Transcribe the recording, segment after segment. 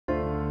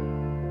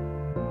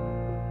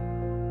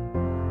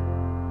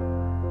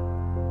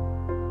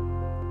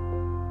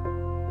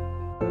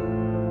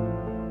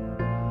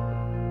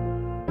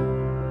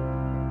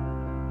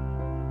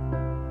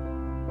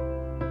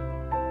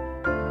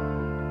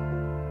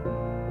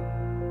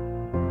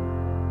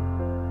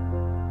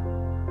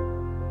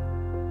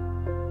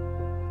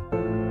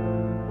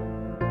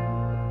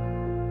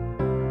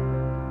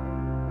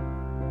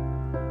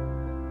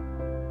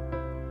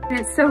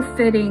It's so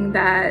fitting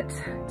that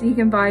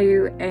Deacon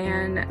Viau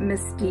and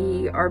Miss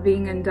D are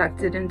being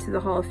inducted into the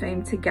Hall of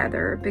Fame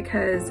together,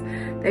 because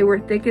they were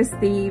thick as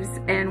thieves.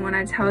 And when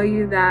I tell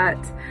you that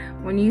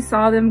when you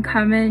saw them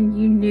coming,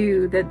 you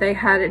knew that they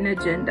had an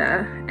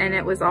agenda, and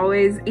it was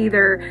always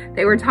either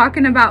they were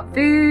talking about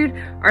food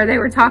or they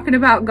were talking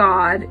about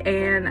God.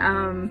 And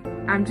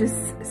I'm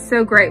just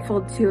so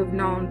grateful to have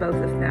known both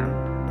of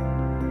them.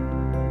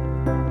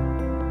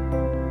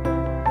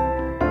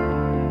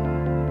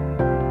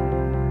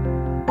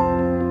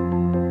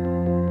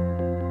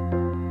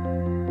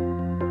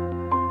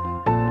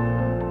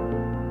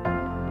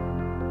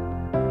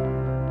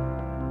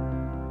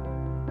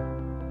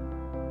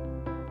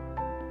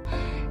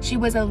 She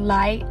was a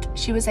light,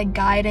 she was a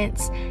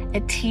guidance, a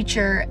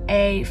teacher,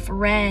 a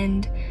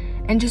friend,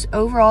 and just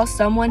overall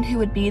someone who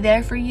would be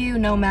there for you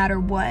no matter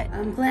what.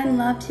 Glenn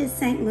loved his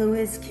St.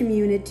 Louis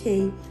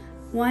community.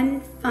 One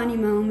funny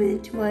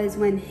moment was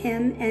when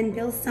him and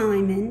Bill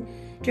Simon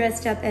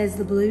dressed up as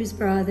the Blues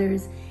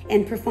Brothers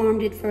and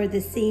performed it for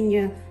the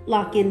senior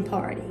lock-in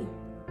party.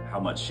 How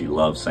much she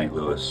loved St.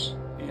 Louis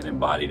and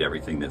embodied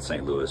everything that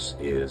St. Louis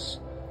is.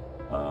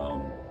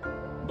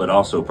 But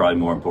also, probably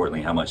more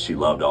importantly, how much she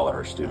loved all of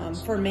her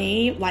students. For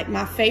me, like,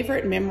 my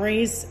favorite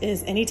memories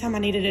is anytime I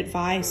needed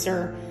advice,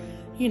 or,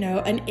 you know,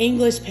 an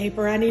English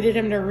paper I needed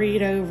him to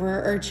read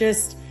over, or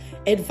just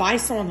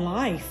advice on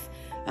life,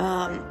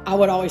 I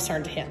would always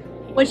turn to him.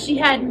 What she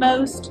had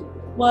most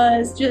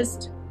was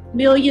just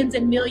millions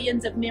and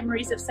millions of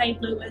memories of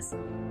St. Louis,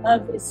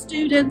 of his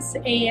students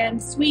and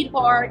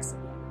sweethearts,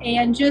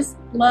 and just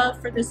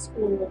love for the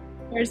school.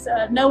 There's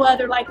no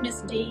other like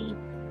Miss D,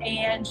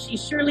 and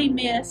she's surely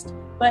missed,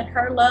 but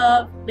her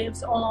love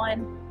lives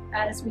on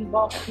as we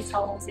walk these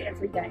halls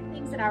every day.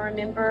 Things that I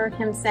remember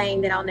him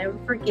saying that I'll never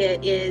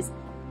forget is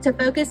to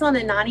focus on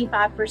the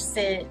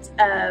 95%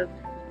 of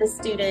the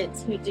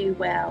students who do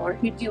well, or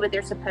who do what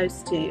they're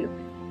supposed to.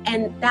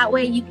 And that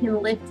way you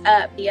can lift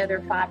up the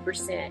other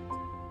 5%.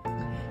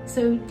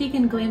 So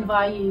Deacon Glenn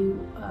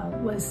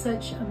Viau was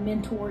such a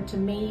mentor to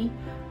me.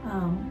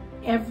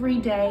 Every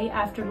day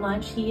after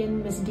lunch, he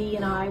and Miss D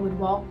and I would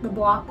walk the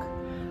block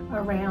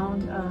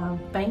around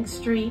Bank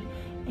Street,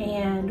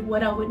 and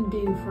what I wouldn't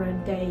do for a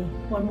day,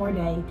 one more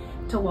day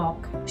to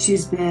walk.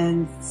 She's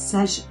been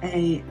such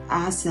an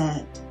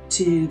asset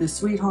to the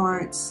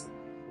sweethearts,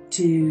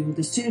 to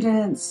the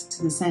students,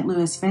 to the St.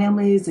 Louis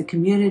families, the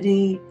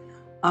community,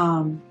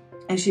 and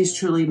she's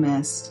truly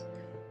missed.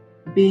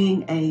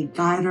 Being a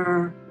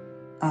guider,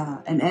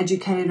 an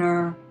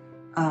educator,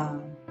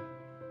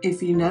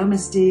 if you know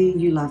Miss D,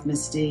 you love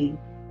Miss D.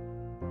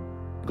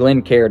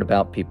 Glenn cared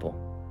about people.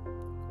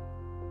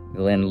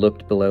 Glenn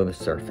looked below the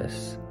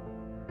surface.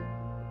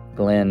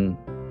 Glenn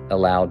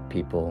allowed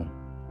people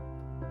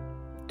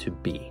to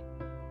be.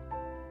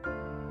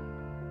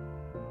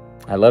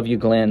 I love you,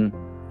 Glenn,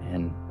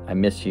 and I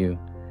miss you,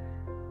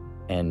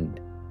 and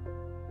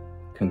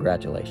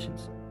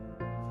congratulations.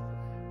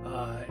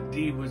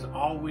 Dee was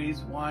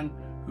always one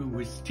who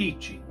was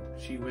teaching.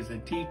 She was a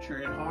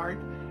teacher at heart,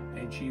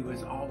 and she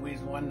was always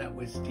one that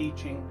was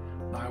teaching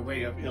by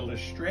way of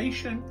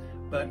illustration,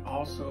 but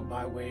also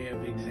by way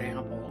of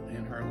example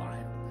in her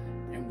life.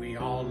 And we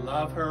all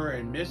love her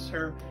and miss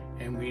her,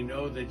 and we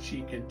know that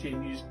she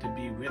continues to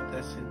be with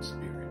us in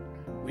spirit.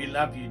 We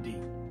love you, Dee.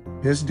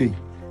 Miss D,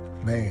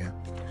 man,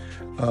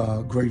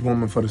 great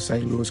woman for the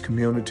St. Louis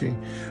community.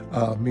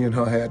 Me and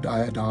her I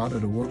had the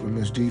honor to work with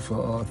Miss D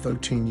for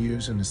 13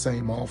 years in the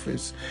same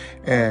office,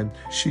 and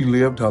she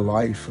lived her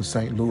life for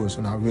St. Louis,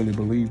 and I really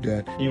believe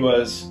that. He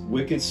was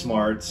wicked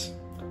smart,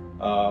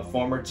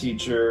 former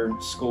teacher,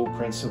 school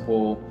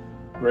principal,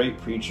 great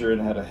preacher,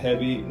 and had a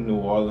heavy New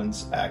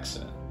Orleans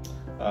accent.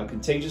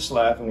 Contagious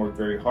laugh, and worked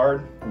very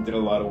hard. He did a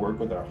lot of work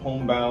with our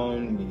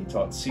homebound. He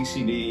taught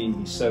CCD.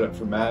 He set up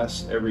for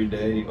Mass every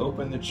day,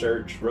 opened the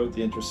church, wrote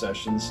the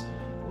intercessions,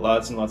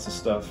 lots and lots of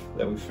stuff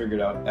that we figured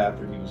out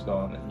after he was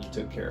gone that he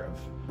took care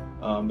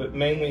of. But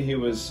mainly he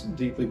was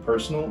deeply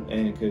personal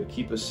and could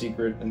keep a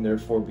secret, and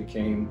therefore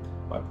became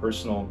my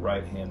personal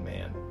right-hand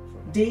man.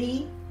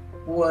 Dee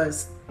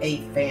was a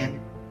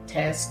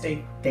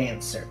fantastic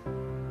dancer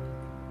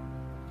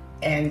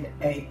and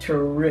a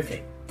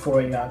terrific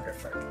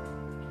choreographer.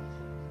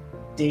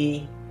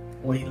 Dee,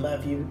 we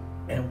love you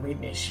and we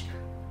miss you.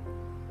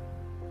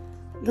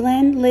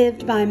 Glenn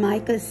lived by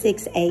Micah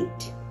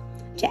 6:8,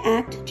 to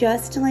act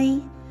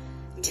justly,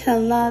 to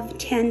love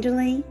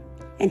tenderly,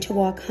 and to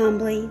walk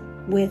humbly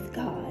with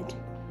God.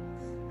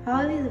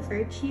 Probably the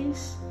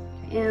virtues,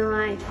 and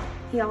like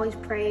he always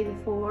prayed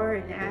before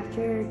and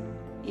after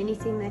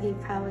anything that he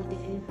probably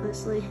did,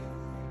 mostly,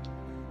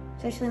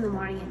 especially in the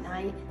morning and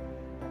night.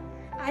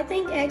 I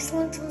think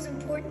excellence was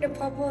important to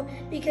Papa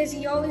because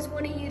he always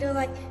wanted you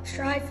to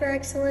strive for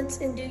excellence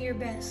and do your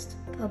best.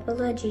 Papa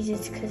loved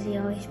Jesus because he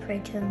always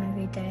prayed to him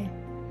every day.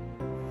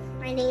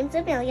 My name's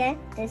Amelia,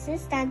 this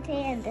is Dante,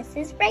 and this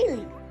is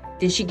Rayleigh.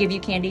 Did she give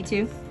you candy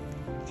too?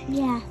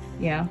 Yeah.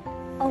 Yeah?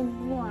 A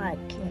lot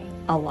of candy.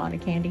 A lot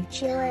of candy.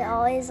 She would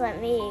always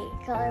let me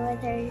color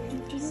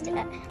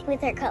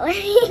with her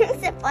coloring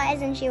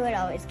supplies, and she would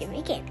always give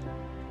me candy.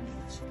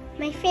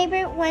 My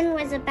favorite one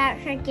was about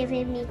her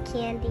giving me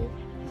candy.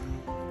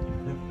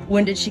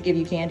 When did she give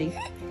you candy?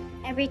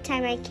 Every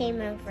time I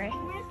came over.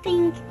 One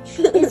thing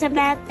is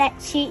about that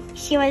she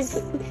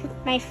was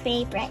my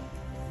favorite.